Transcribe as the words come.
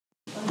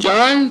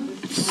John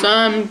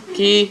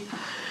Simcoe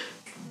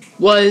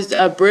was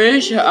a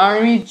British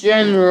Army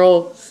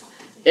general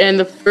and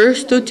the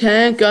first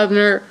Lieutenant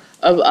Governor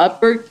of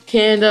Upper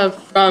Canada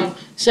from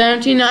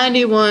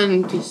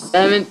 1791 to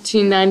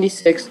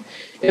 1796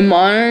 in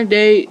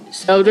modern-day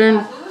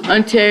southern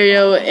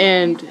Ontario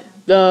and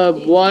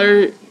the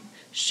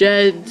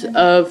watersheds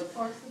of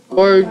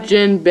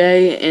Georgian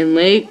Bay and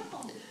Lake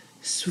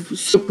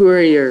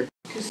Superior.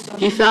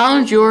 He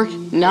founded York,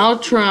 now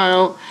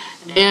Toronto,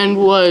 and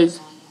was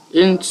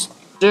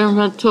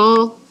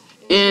instrumental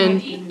in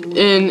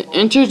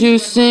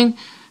introducing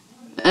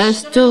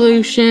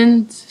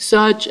institutions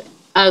such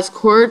as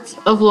courts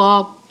of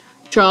law,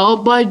 trial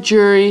by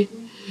jury,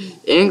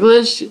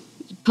 English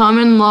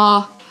common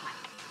law,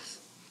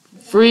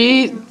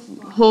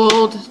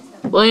 freehold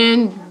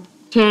land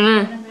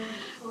tenure,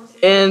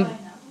 and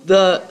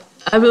the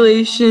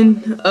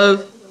abolition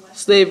of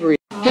slavery.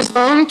 His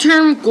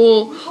long-term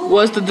goal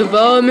was the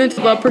development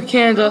of Upper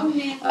Canada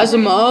as a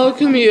model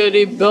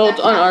community built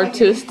on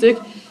artistic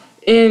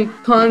and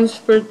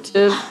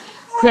conservative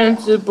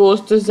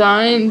principles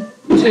designed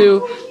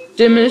to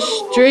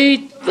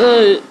demonstrate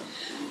the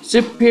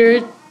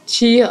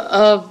superiority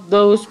of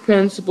those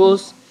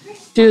principles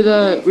to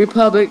the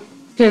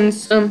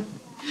republicanism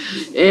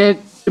and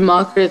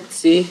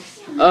democracy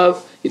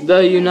of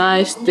the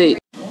United States.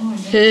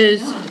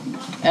 His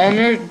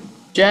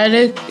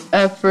energetic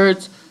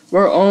efforts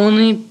were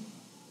only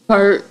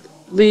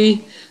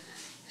partly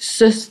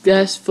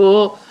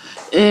successful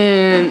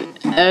in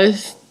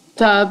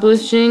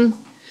establishing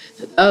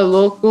a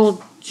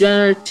local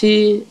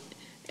charity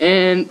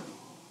and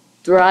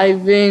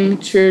thriving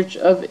Church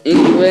of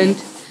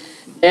England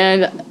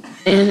and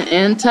an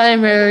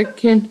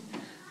anti-American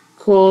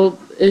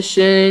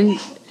coalition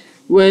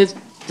with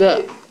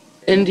the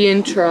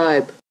Indian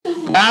tribe.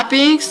 That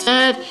being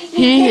said,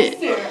 he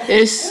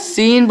is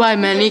seen by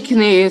many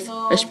Canadians,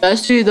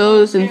 especially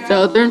those in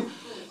southern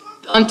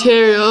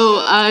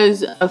Ontario,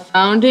 as a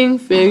founding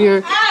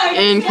figure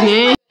in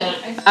Canada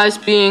as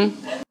being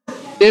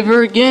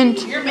divergent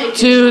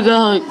to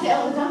the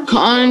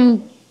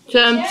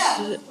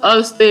concepts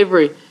of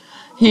slavery.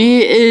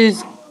 He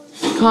is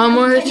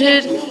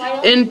commemorated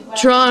in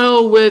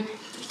Toronto with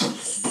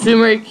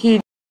Simcoe